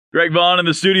Craig Vaughn in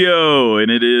the studio,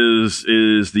 and it is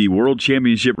the World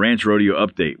Championship Ranch Rodeo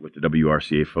update with the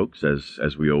WRCA folks,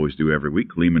 as we always do every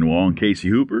week. Lehman Wall and Casey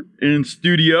Hooper in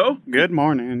studio. Good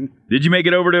morning. Did you make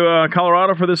it over to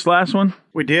Colorado for this last one?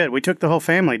 We did. We took the whole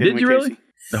family, didn't we, Did you Casey? really?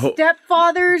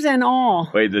 Stepfathers and all.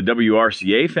 Wait, the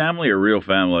WRCA family or real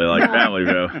family? Like family,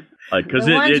 though? Like, because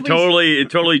it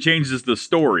totally changes the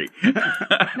story.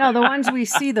 No, the ones we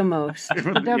see the most. The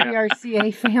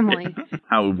WRCA family.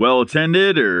 How well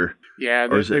attended, or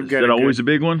Yeah, is that always a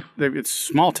big one? It's a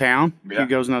small town. Yeah.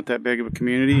 Hugo's not that big of a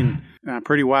community, and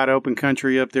pretty wide open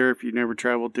country up there. If you've never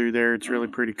traveled through there, it's really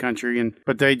pretty country.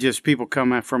 But people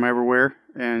come from everywhere,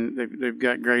 and they've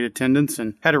got great attendance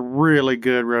and had a really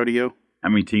good rodeo. How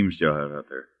many teams do y'all have out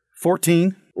there?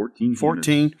 14.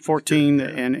 14,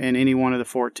 and any one of the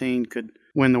 14 could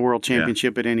win the world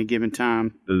championship at any given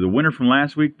time. The winner from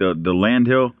last week, the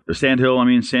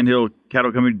Sandhill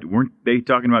Cattle Company, weren't they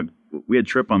talking about? We had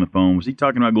Tripp on the phone. Was he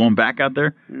talking about going back out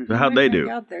there? Mm-hmm. So how'd they do?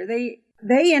 Out there,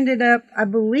 they ended up, I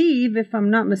believe, if I'm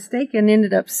not mistaken,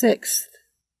 ended up 6th.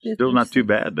 Still not too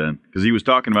bad then, because he was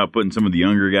talking about putting some of the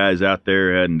younger guys out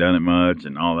there, hadn't done it much,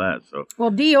 and all that. So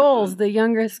D. Oles, the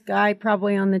youngest guy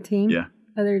probably on the team. Yeah.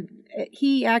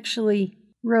 He actually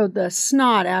rode the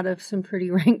snot out of some pretty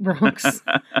rank broncs.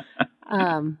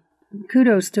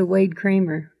 Kudos to Wade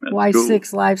Kramer,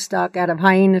 Y6 Livestock out of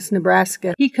Hyannis,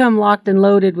 Nebraska. He come locked and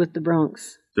loaded with the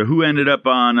broncs. So who ended up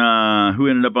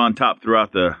on top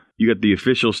throughout you got the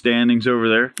official standings over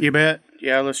there? You bet.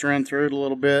 Yeah, let's run through it a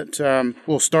little bit.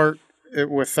 We'll start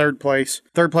with third place.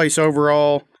 Third place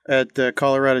overall at the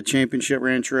Colorado Championship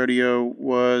Ranch Rodeo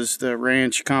was the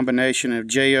ranch combination of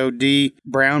J.O.D.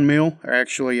 Brown Mill,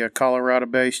 actually a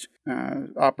Colorado-based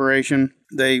operation.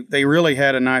 They really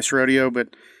had a nice rodeo,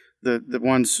 but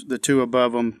the two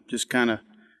above them just kind of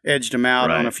edged them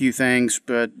out on a few things.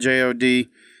 But J.O.D.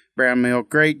 Brown Mill,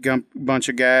 great bunch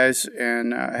of guys,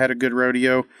 and had a good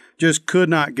rodeo. Just could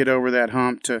not get over that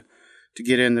hump to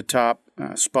get in the top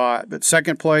spot. But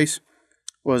second place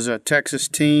was a Texas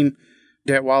team,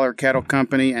 Detweiler Cattle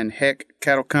Company and Heck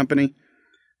Cattle Company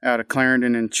out of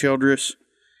Clarendon and Childress.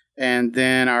 And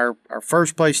then our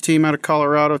first place team out of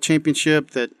Colorado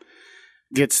Championship that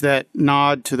gets that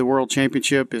nod to the World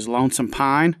Championship is Lonesome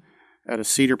Pine out of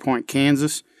Cedar Point,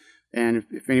 Kansas. And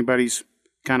if anybody's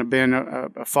kind of been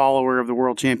a follower of the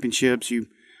World Championships, you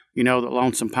know that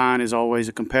Lonesome Pine is always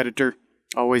a competitor,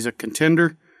 always a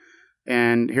contender.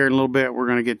 And here in a little bit, we're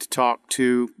going to get to talk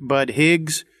to Bud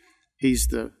Higgs. He's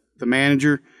the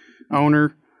manager,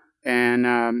 owner,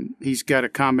 and he's got a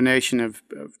combination of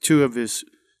two of his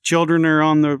children are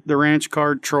on the ranch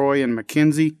card, Troy and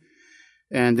Mackenzie.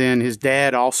 And then his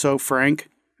dad also, Frank,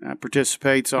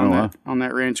 participates on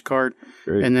that ranch card.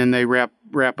 Great. And then they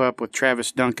wrap up with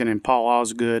Travis Duncan and Paul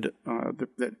Osgood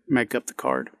that make up the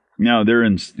card. Now they're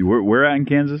in where at in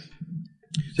Kansas?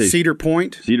 Cedar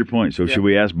Point. Cedar Point. So should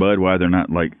we ask Bud why they're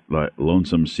not like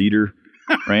Lonesome Cedar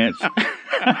Ranch?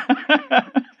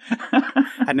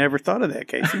 I never thought of that,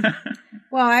 Casey.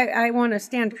 Well, I want to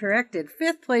stand corrected.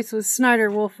 5th place was Snyder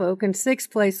Wolfolk, and 6th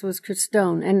place was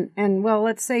Crestone. And well,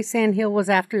 let's say Sandhill was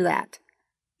after that.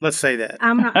 Let's say that.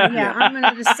 I'm going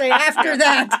to just say after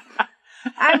that.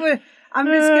 I'm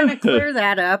just going to clear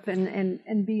that up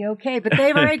and be okay. But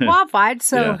they've already qualified,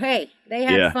 so hey, they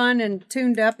had fun and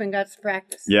tuned up and got to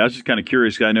practice. Yeah, I was just kind of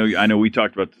curious. I know we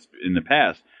talked about this in the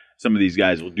past. Some of these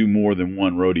guys will do more than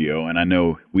one rodeo, and I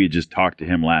know we had just talked to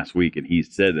him last week, and he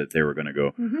said that they were going to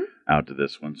go out to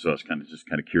this one. So I was kind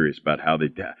of curious about how they.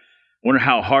 Wonder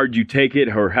how hard you take it,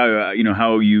 or how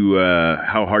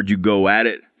how hard you go at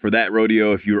it for that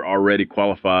rodeo if you're already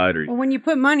qualified. Or when you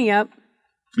put money up.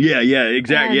 Yeah,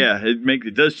 exactly.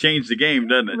 It does change the game,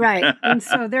 doesn't it? Right, and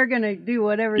so they're going to do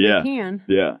whatever they can.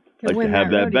 Yeah, to win to have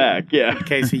that back. Yeah,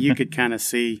 Casey, you could kind of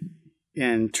see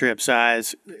in Tripp's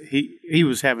eyes, he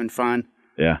was having fun.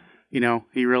 Yeah,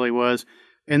 he really was.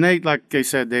 And they, like they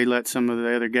said, they let some of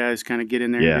the other guys kind of get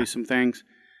in there and do some things.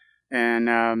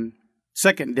 And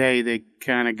second day, they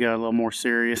kind of got a little more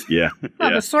serious. Yeah,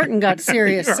 well, the sorting got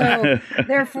serious, so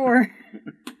therefore,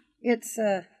 it's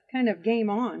kind of game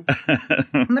on.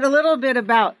 But a little bit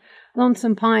about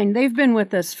Lonesome Pine. They've been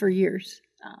with us for years.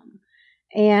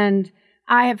 And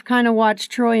I have kind of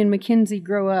watched Troy and Mackenzie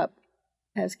grow up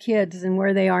as kids and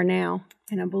where they are now.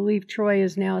 And I believe Troy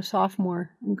is now a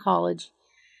sophomore in college.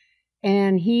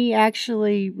 And he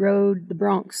actually rode the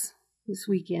broncs this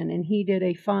weekend, and he did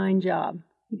a fine job.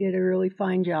 He did a really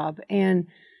fine job. And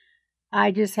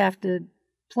I just have to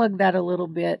plug that a little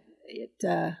bit. It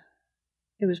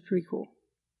was pretty cool.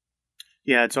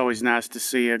 Yeah, it's always nice to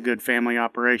see a good family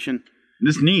operation.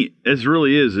 This neat. This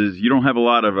really is you don't have a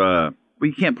lot of Well,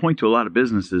 you can't point to a lot of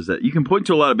businesses that you can point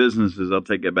to a lot of businesses. I'll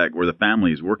take it back where the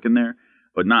family is working there,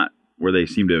 but not where they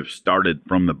seem to have started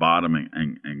from the bottom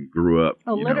and grew up.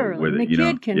 Oh, literally. With it,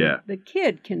 the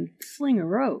kid can sling a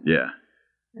rope. Yeah.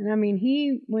 And I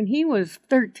mean, when he was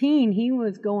 13, he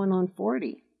was going on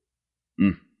 40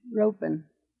 roping.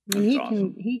 I mean,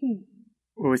 he can.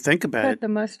 Well, we think about cut it. The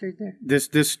mustard there.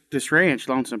 This ranch,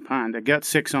 Lonesome Pine, they got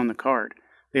 6 on the card.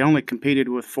 They only competed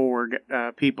with 4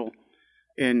 people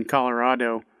in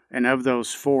Colorado, and of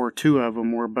those 4, 2 of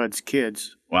them were Bud's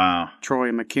kids. Wow. Troy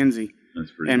and Mackenzie.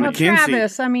 That's pretty and cool. Mackenzie,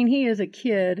 Travis, I mean, he is a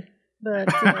kid, but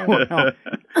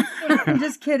I'm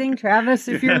just kidding, Travis,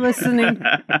 if you're listening.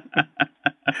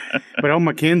 But old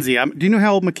Mackenzie, do you know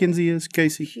how old Mackenzie is,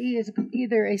 Casey? She is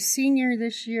either a senior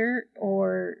this year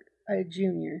or a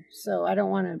junior, so I don't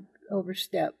want to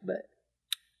overstep, but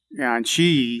yeah, and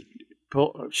she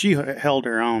held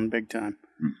her own big time.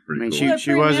 Pretty I mean, cool.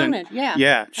 she wasn't. Mounted, yeah.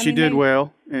 Yeah, she did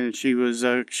well, and she was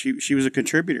a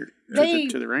contributor to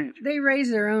the ranch. They raise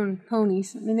their own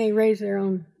ponies. I mean, they raise their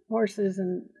own horses,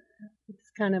 and it's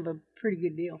kind of a pretty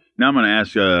good deal. Now I'm going to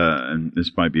ask, and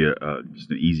this might be just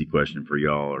an easy question for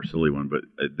y'all or a silly one, but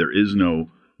there is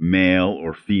no male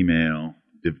or female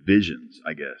divisions,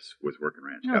 I guess, with working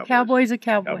ranch. No, cowboy's a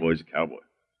cowboy. Cowboy's a cowboy.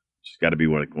 It's got to be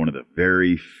one of the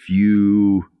very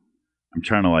few. I'm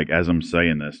trying to as I'm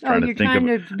saying this, I'm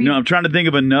trying to think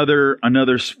of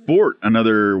another sport,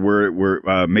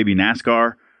 where maybe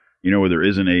NASCAR, where there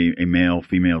isn't a male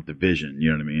female division.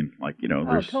 You know what I mean?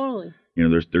 There's totally.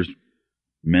 There's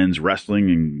men's wrestling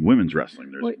and women's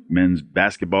wrestling. There's men's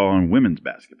basketball and women's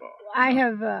basketball. I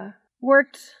have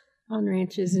worked on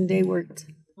ranches and day worked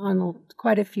on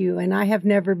quite a few, and I have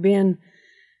never been.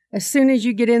 As soon as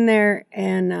you get in there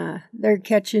and they're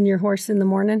catching your horse in the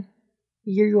morning,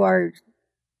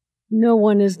 no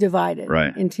one is divided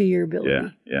into your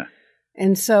ability. Yeah.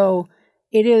 And so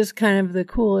it is kind of the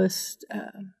coolest.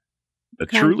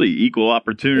 Truly equal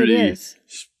opportunity. It is.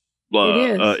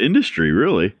 Industry,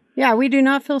 really. Yeah, we do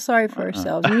not feel sorry for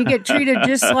ourselves. And you get treated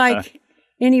just like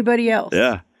anybody else.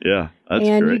 Yeah. That's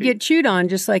and great. you get chewed on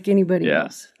just like anybody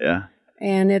else. Yeah.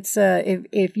 And it's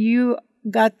if you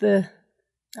got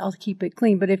I'll keep it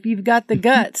clean, but if you've got the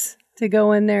guts to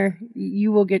go in there,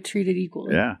 you will get treated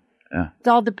equally. Yeah. It's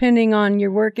all depending on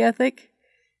your work ethic,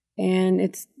 and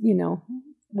it's,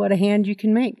 what a hand you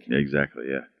can make. Exactly.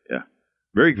 Yeah.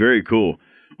 Very, very cool.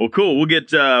 Well, cool. We'll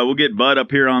get Bud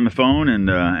up here on the phone and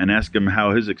ask him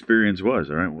how his experience was.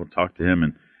 All right. We'll talk to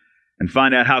him and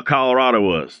find out how Colorado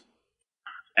was.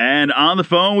 And on the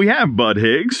phone we have Bud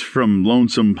Higgs from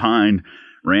Lonesome Pine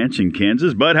Ranch in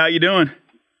Kansas. Bud, how you doing?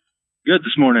 Good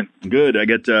this morning. Good. I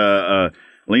got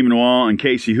Lehman Wall and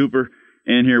Casey Hooper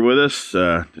in here with us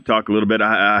to talk a little bit.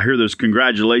 I hear there's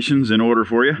congratulations in order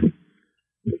for you.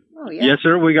 Oh, yeah. Yes,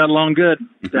 sir. We got along good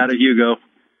out of Hugo,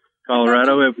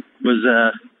 Colorado. It was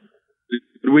a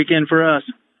good weekend for us.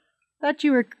 Thought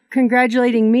you were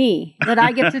congratulating me that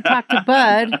I get to talk to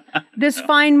Bud this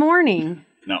fine morning.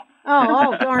 No.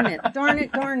 Oh, darn it.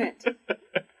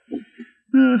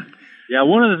 Yeah,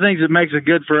 one of the things that makes it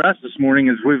good for us this morning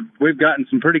is we've gotten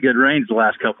some pretty good rains the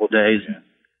last couple of days. Yeah.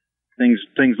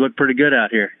 Things look pretty good out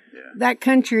here. Yeah. That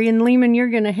country, and Lehman, you're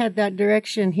going to head that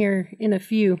direction here in a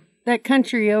few. That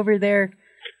country over there,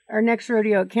 our next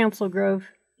rodeo at Council Grove,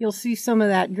 you'll see some of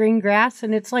that green grass,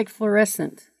 and it's like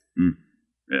fluorescent.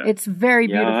 Yeah. It's very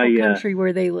beautiful country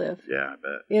where they live. Yeah, I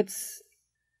bet.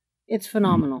 It's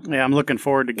phenomenal. Yeah, I'm looking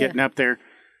forward to getting up there.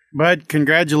 Bud,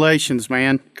 congratulations,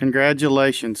 man.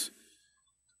 Congratulations.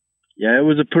 Yeah, it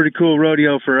was a pretty cool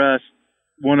rodeo for us.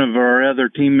 One of our other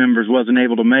team members wasn't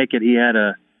able to make it. He had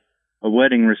a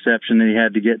wedding reception that he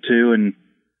had to get to, and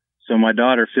so my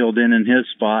daughter filled in his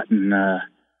spot, and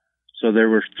so there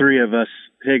were 3 of us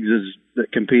Higgses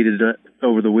that competed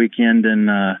over the weekend, and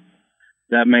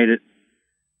that made it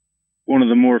one of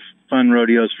the more fun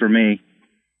rodeos for me.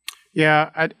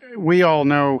 Yeah, we all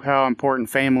know how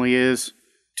important family is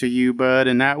to you, Bud,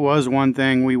 and that was one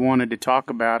thing we wanted to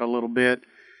talk about a little bit.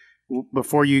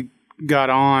 Before you got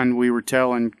on, we were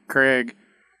telling Craig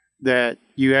that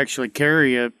you actually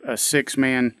carry a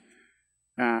 6-man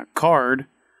card,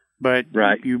 but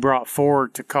you brought 4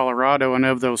 to Colorado, and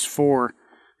of those 4,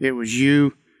 it was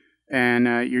you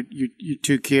and your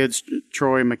 2 kids,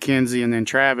 Troy, Mackenzie, and then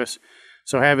Travis.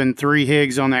 So having 3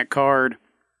 Higgs on that card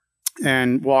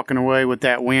and walking away with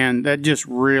that win, that just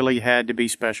really had to be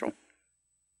special.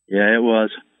 Yeah, it was.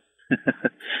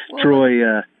 Troy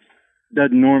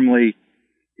doesn't normally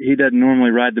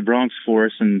ride the broncs for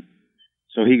us, and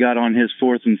so he got on his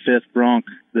 4th and 5th bronc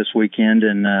this weekend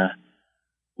and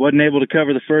wasn't able to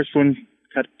cover the first one.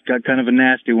 got kind of a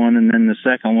nasty one, and then the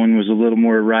second one was a little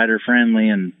more rider friendly,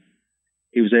 and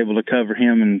he was able to cover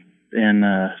him and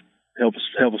help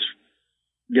us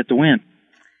get the win.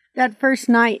 That first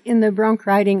night in the bronc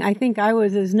riding, I think I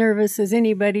was as nervous as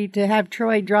anybody to have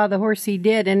Troy draw the horse he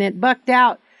did, and it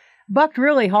bucked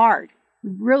really hard,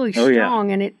 really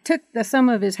strong, and it took some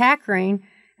of his hack rein,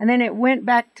 and then it went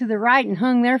back to the right and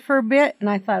hung there for a bit, and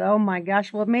I thought, oh my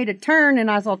gosh, well, it made a turn, and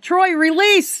I was all, Troy,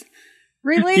 release!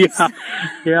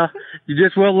 Yeah, you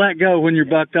just won't let go when you're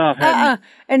bucked off.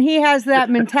 And he has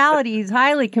that mentality. He's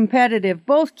highly competitive.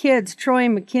 Both kids, Troy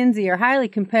and Mackenzie, are highly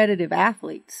competitive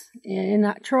athletes. And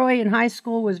Troy in high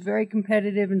school was very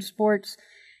competitive in sports,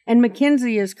 and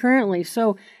Mackenzie is currently.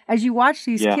 So as you watch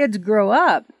these kids grow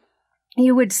up,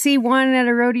 you would see one at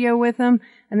a rodeo with them,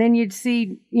 and then you'd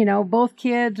see, both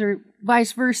kids or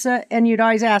vice versa, and you'd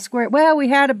always ask we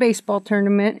had a baseball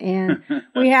tournament and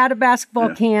we had a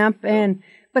basketball camp,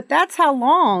 but that's how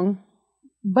long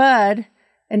Bud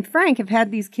and Frank have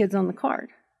had these kids on the card.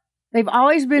 They've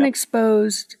always been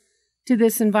exposed to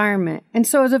this environment. And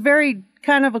so it's a very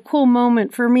kind of a cool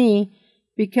moment for me,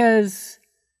 because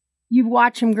you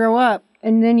watch them grow up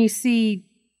and then you see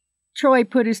Troy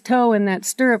put his toe in that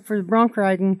stirrup for the bronc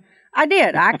riding. I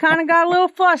did. I kind of got a little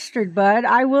flustered, Bud,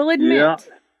 I will admit.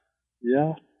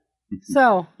 Yeah.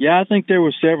 So. Yeah, I think there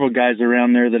were several guys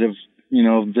around there that have,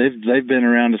 they've been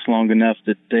around us long enough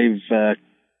that they've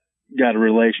got a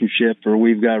relationship, or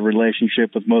we've got a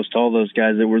relationship with most all those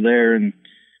guys that were there. And,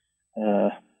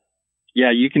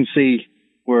 you can see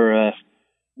where,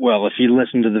 if you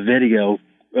listen to the video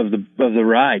of the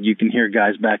ride, you can hear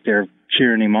guys back there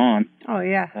cheering him on. Oh,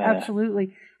 yeah,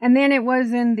 absolutely. And then it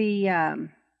was in the in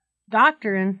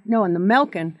the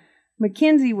Melkin,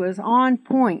 Mackenzie was on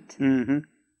point. Mm-hmm.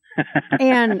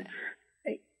 And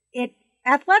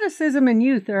athleticism and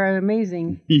youth are an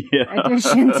amazing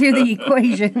addition to the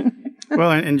equation.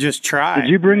 Well, and just try. Did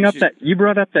you you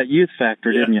brought up that youth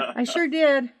factor, didn't you? I sure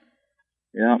did.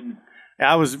 Yeah.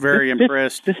 I was very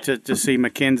impressed to see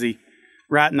Mackenzie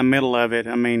right in the middle of it.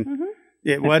 I mean,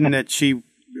 it wasn't that she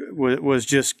was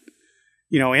just,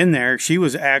 in there. She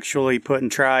was actually putting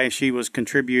try. She was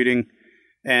contributing.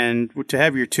 And to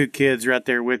have your two kids right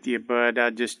there with you, Bud,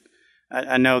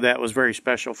 I know that was very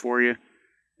special for you.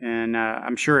 And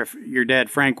I'm sure if your dad,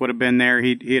 Frank, would have been there,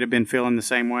 he'd have been feeling the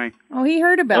same way. Oh, he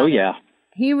heard about it. Oh, yeah.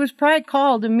 He was probably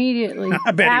called immediately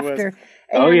I bet after. He was.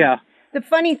 And oh, yeah. The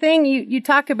funny thing, you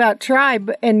talk about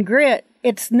tribe and grit,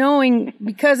 it's knowing,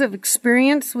 because of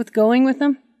experience with going with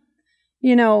them,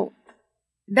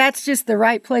 that's just the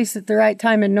right place at the right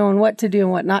time and knowing what to do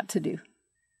and what not to do.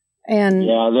 And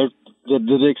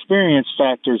the experience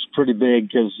factor is pretty big,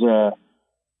 because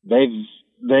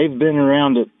they've been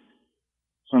around it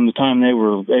from the time they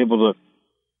were able to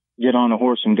get on a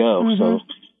horse and go. Mm-hmm. So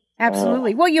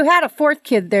absolutely. Well, you had a fourth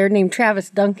kid there named Travis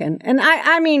Duncan, and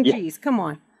I mean, geez, come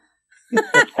on.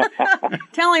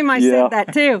 Tell him I said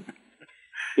that too.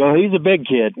 Well, he's a big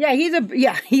kid. Yeah,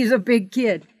 he's a big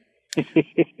kid.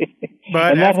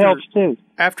 But and that helps too.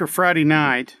 After Friday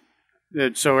night,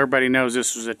 so everybody knows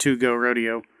this was a 2-go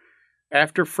rodeo.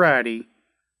 After Friday,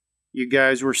 you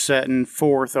guys were setting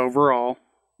fourth overall.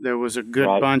 There was a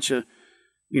good bunch of,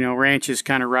 ranches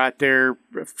kind of right there,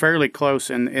 fairly close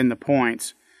in the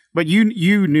points. But you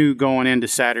knew going into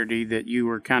Saturday that you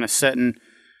were kind of setting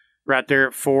right there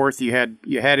at fourth. You had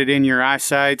it in your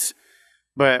eyesights.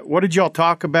 But what did y'all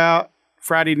talk about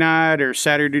Friday night or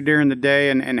Saturday during the day,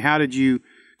 and how did you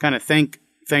kind of think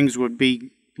things would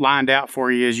be lined out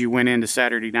for you as you went into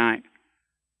Saturday night?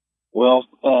 Well,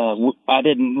 I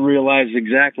didn't realize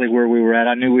exactly where we were at.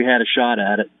 I knew we had a shot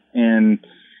at it, and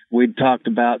we'd talked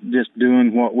about just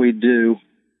doing what we do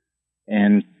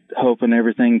and hoping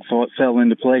everything fell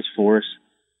into place for us.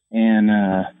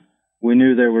 And we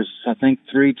knew there was, I think,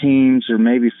 3 teams or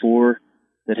maybe 4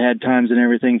 that had times and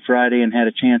everything Friday and had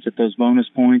a chance at those bonus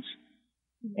points.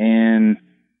 And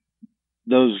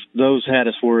those had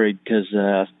us worried, because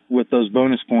with those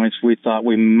bonus points, we thought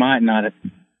we might not have. I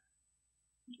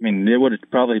mean, it would have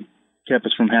probably kept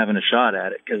us from having a shot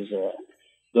at it, because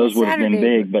those would have been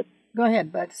big. But go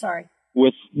ahead, Bud. Sorry.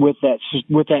 With that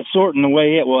sorting the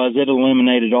way it was, it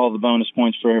eliminated all the bonus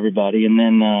points for everybody. And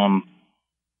then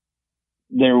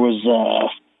there was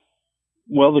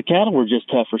the cattle were just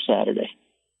tougher Saturday,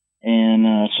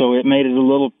 and so it made it a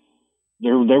little.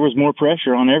 There was more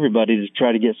pressure on everybody to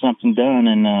try to get something done.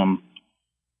 And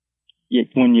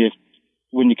when you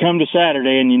come to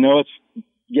Saturday and it's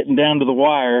getting down to the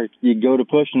wire, you go to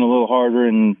pushing a little harder,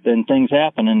 and then things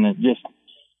happen. And it just,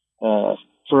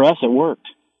 for us, it worked.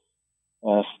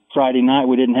 Friday night,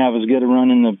 we didn't have as good a run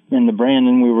in the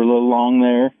Brandon. We were a little long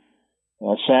there.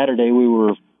 Saturday we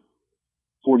were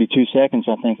 42 seconds,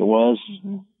 I think it was,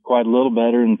 quite a little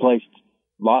better and placed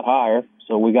a lot higher.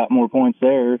 So we got more points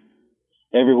there.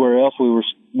 Everywhere else we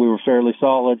were fairly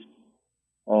solid.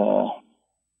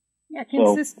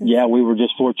 Consistent. So, we were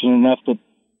just fortunate enough that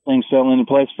things fell into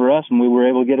place for us and we were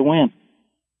able to get a win.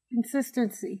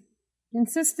 Consistency.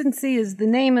 Consistency is the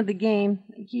name of the game.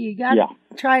 You got to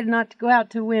try not to go out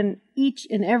to win each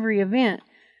and every event,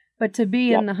 but to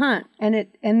be in the hunt.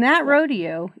 And that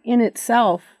rodeo in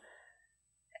itself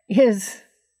is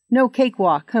no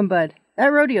cakewalk, huh, Bud? That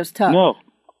rodeo's tough. No.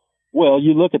 Well,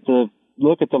 you look at the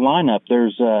lineup.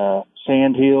 There's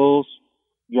Sand Hills,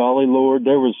 Jolly Lord.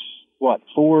 There was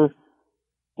four?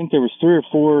 I think there was 3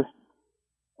 or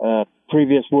 4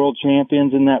 previous world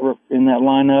champions in that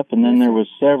lineup, and then there was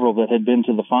several that had been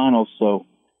to the finals. So,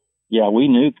 we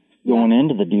knew going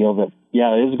into the deal that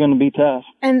it was going to be tough.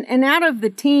 And out of the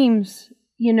teams,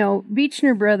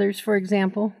 Beechner Brothers, for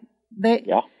example,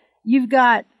 you've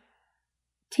got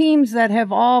teams that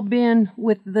have all been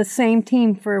with the same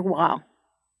team for a while.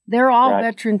 They're all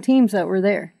veteran teams that were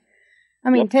there. I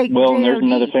mean, take well, JOD. And there's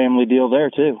another family deal there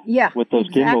too. Yeah, with those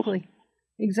Kimballs.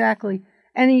 Exactly.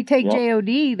 And you take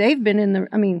JOD, they've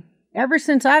been ever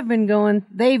since I've been going,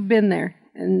 they've been there.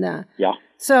 And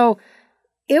so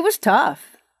it was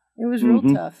tough. It was real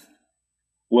tough.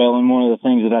 Well, and one of the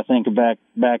things that I think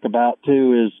back about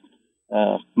too is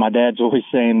my dad's always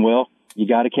saying, "Well, you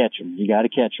got to catch them. You got to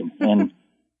catch them." And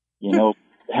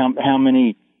how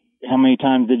many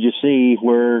times did you see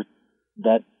where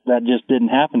that just didn't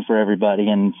happen for everybody?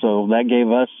 And so that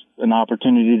gave us an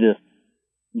opportunity to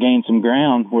gain some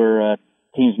ground where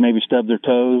teams maybe stubbed their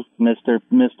toes, missed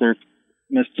the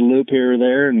loop here or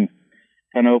there, and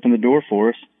kind of opened the door for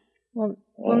us. Well,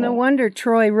 no wonder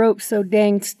Troy ropes so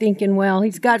dang stinking well.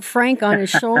 He's got Frank on his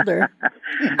shoulder.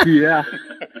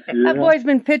 That boy's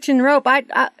been pitching rope.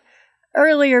 I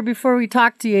earlier before we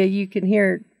talked to you, you can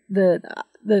hear the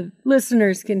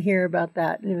listeners can hear about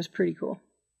that, and it was pretty cool.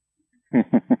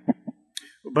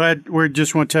 Bud, we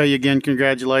just want to tell you again,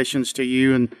 congratulations to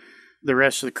you and the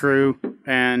rest of the crew,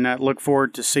 and I look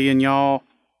forward to seeing y'all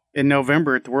in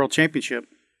November at the World Championship.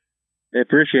 I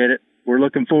appreciate it. We're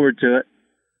looking forward to it.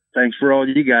 Thanks for all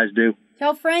you guys do.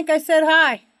 Tell Frank I said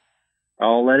hi.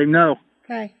 I'll let him know.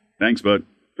 Okay. Thanks, Bud.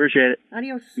 Appreciate it.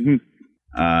 Adios.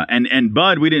 And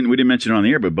Bud, we didn't mention it on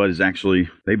the air, but Bud is actually,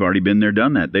 they've already been there,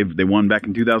 done that. They won back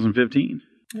in 2015.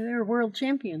 They were world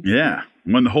champions. Yeah,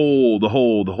 won the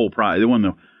whole prize. They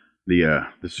won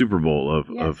the Super Bowl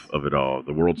of it all,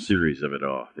 the World Series of it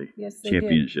all, the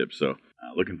championship. Did. So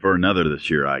looking for another this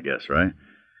year, I guess, right?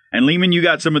 And Lehman, you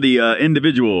got some of the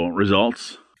individual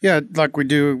results. Yeah, like we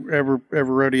do every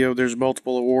rodeo, there's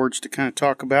multiple awards to kind of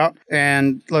talk about.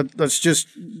 And let's just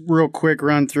real quick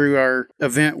run through our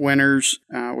event winners.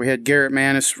 We had Garrett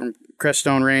Manis from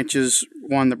Crestone Ranches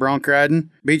won the bronc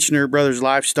riding. Beechner Brothers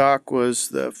Livestock was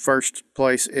the first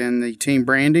place in the team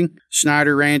branding.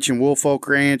 Schneider Ranch and Woolfolk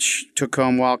Ranch took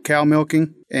home wild cow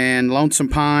milking. And Lonesome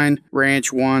Pine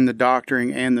Ranch won the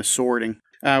doctoring and the sorting.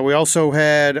 We also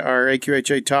had our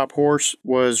AQHA top horse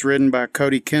was ridden by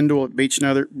Cody Kendall at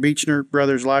Beechner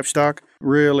Brothers Livestock.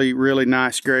 Really, really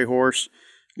nice gray horse.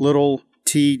 Little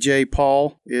T.J.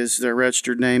 Paul is the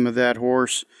registered name of that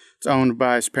horse. It's owned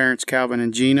by his parents, Calvin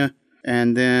and Gina.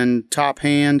 And then top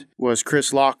hand was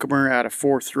Chris Lockemer out of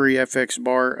 4-3 FX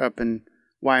Bar up in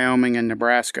Wyoming and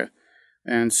Nebraska.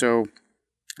 And so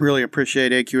really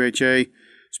appreciate AQHA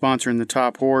sponsoring the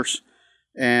top horse.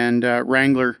 And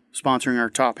Wrangler sponsoring our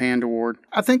Top Hand Award.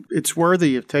 I think it's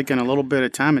worthy of taking a little bit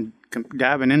of time and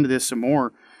diving into this some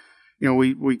more. You know,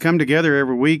 we come together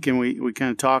every week and we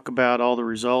kind of talk about all the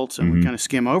results and we kind of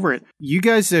skim over it. You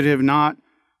guys that have not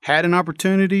had an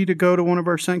opportunity to go to one of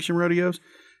our sanctioned rodeos,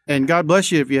 and God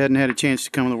bless you if you hadn't had a chance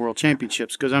to come to the World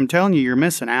Championships, because I'm telling you, you're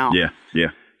missing out. Yeah.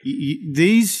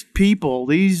 These people,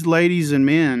 these ladies and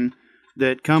men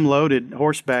that come loaded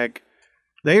horseback,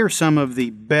 they are some of the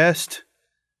best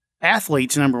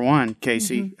athletes, number one,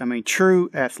 Casey. I mean, true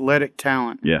athletic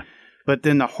talent. Yeah. But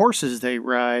then the horses they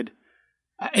ride,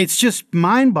 it's just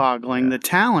mind-boggling the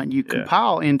talent you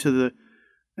compile into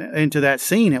that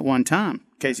scene at one time.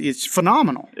 Casey, it's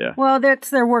phenomenal. Yeah. Well, that's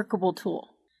their workable tool.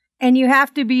 And you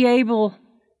have to be able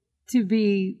to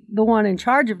be the one in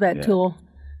charge of that tool.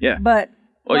 Yeah. But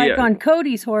on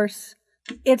Cody's horse,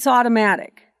 it's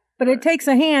automatic. But it takes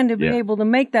a hand to be able to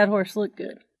make that horse look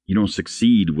good. You don't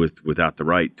succeed without the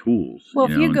right tools. Well,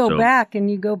 if you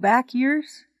go back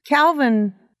years,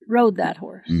 Calvin rode that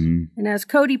horse. And as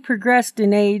Cody progressed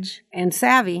in age and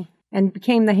savvy and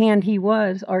became the hand he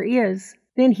was or is,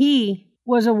 then he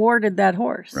was awarded that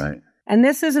horse. Right. And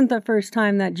this isn't the first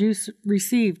time that Juice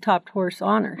received top horse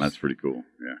honors. That's pretty cool.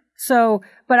 Yeah. So,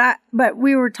 but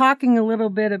we were talking a little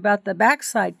bit about the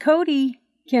backside. Cody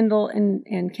Kendall and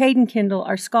Caden Kendall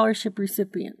are scholarship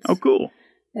recipients. Oh, cool.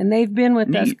 And they've been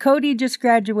with us. Neat. Cody just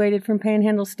graduated from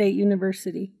Panhandle State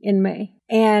University in May.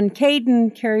 And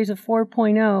Caden carries a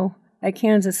 4.0 at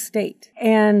Kansas State.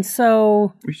 And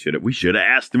so we should have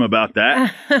asked him about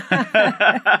that.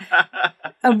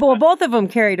 well, both of them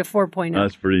carried a 4.0.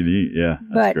 That's pretty neat. Yeah,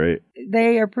 that's great.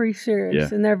 They are pretty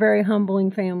serious, and they're a very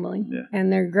humbling family,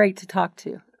 and they're great to talk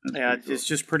to. That's it's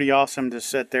just pretty awesome to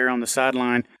sit there on the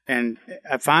sideline, and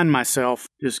I find myself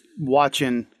just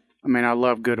watching. I mean, I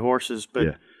love good horses,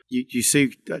 but you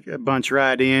see a bunch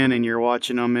ride in, and you're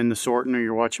watching them in the sorting, or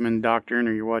you're watching them in the doctoring,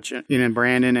 or you're watching in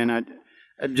Brandon, and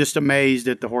I'm just amazed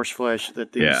at the horse flesh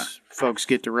that these folks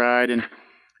get to ride. And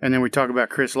then we talk about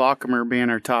Chris Lockemer being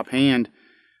our top hand.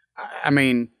 I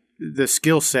mean, the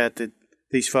skill set that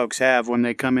these folks have when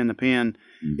they come in the pen,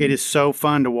 it is so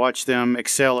fun to watch them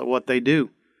excel at what they do.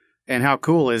 And how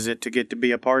cool is it to get to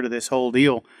be a part of this whole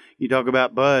deal? You talk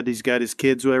about Bud, he's got his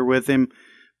kids there with him,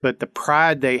 but the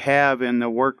pride they have in the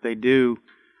work they do,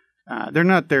 they're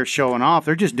not there showing off.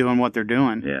 They're just doing what they're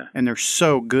doing. Yeah. And they're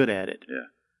so good at it. Yeah.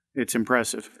 It's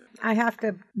impressive. I have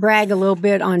to brag a little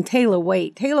bit on Taylor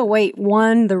Waite. Taylor Waite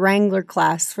won the Wrangler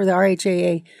class for the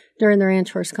RHAA during the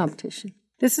ranch horse competition.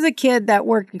 This is a kid that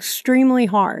worked extremely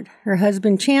hard. Her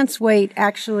husband, Chance Waite,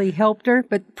 actually helped her.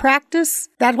 But practice,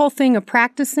 that whole thing of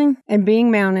practicing and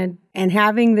being mounted and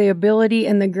having the ability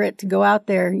and the grit to go out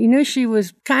there, you knew she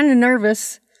was kind of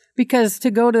nervous because to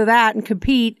go to that and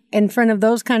compete in front of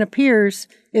those kind of peers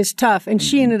is tough. And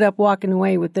she ended up walking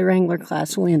away with the Wrangler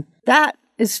class win. That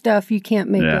is stuff you can't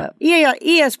make up.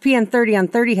 ESPN 30 on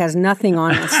 30 has nothing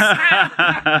on us.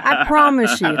 I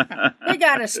promise you. They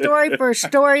got a story for a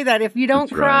story that if you don't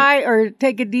cry or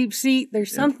take a deep seat,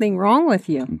 there's something wrong with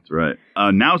you. That's right.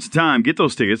 Now it's the time. Get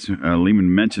those tickets.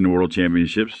 Lehman mentioned the World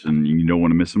Championships, and you don't want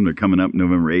to miss them. They're coming up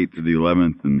November 8th to the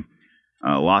 11th, and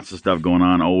lots of stuff going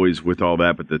on always with all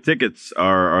that. But the tickets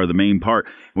are the main part.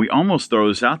 We almost throw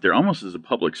this out there almost as a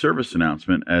public service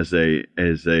announcement, as a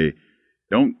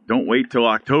Don't wait till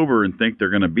October and think they're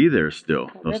going to be there still.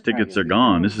 Those tickets are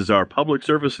gone. This is our public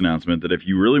service announcement that if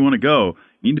you really want to go,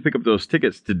 you need to pick up those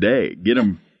tickets today. Get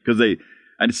them because it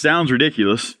sounds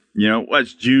ridiculous. You know,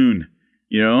 it's June.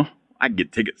 You know, I can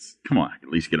get tickets. Come on, I can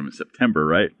at least get them in September,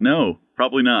 right? No,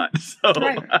 probably not. So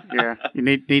yeah, you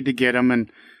need to get them,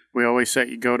 and we always say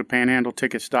you go to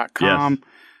panhandletickets.com. Yes.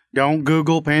 Don't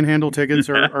Google Panhandle tickets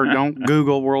or don't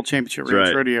Google World Championship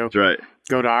Ranch Rodeo. That's right.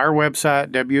 Go to our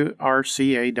website,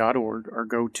 WRCA.org, or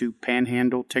go to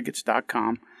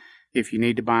panhandletickets.com if you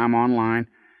need to buy them online.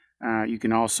 You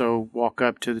can also walk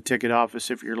up to the ticket office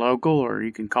if you're local, or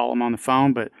you can call them on the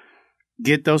phone. But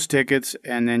get those tickets.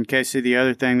 And then, Casey, the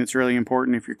other thing that's really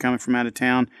important if you're coming from out of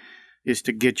town is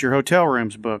to get your hotel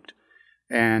rooms booked.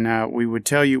 And we would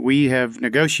tell you we have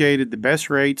negotiated the best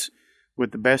rates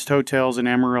with the best hotels in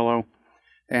Amarillo.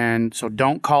 And so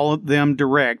don't call them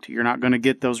direct. You're not going to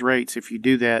get those rates if you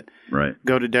do that. Right.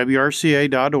 Go to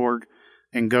WRCA.org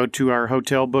and go to our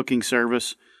hotel booking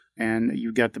service. And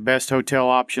you've got the best hotel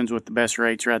options with the best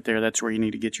rates right there. That's where you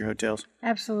need to get your hotels.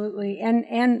 Absolutely.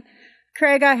 And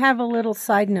Craig, I have a little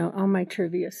side note on my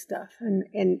trivia stuff.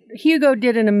 And Hugo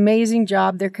did an amazing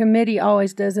job. Their committee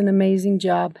always does an amazing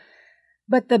job.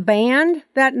 But the band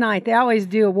that night, they always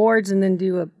do awards and then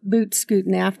do a boot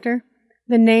scooting after.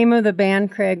 The name of the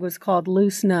band, Craig, was called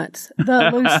Loose Nuts.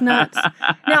 The Loose Nuts.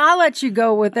 Now, I'll let you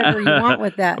go whatever you want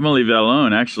with that. I'm going to leave that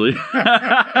alone, actually.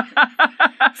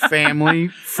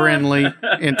 Family-friendly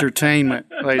entertainment,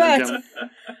 ladies and gentlemen.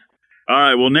 All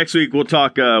right. Well, next week we'll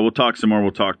talk some more.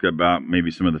 We'll talk about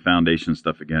maybe some of the foundation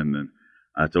stuff again. And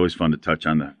it's always fun to touch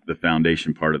on the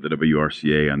foundation part of the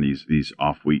WRCA on these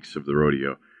off weeks of the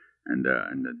rodeo. And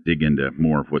dig into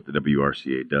more of what the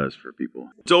WRCA does for people.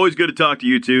 It's always good to talk to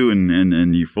you two,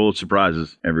 and you're full of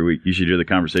surprises every week. You should hear the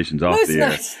conversations off the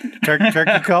air.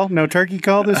 Turkey call? No turkey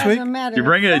call this week? Did you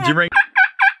bring it?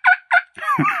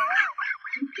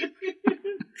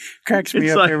 Cracks me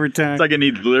up every time. It's like it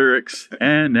needs lyrics.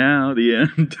 And now the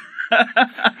end.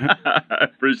 I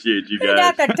appreciate you guys. We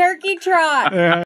got the turkey trot.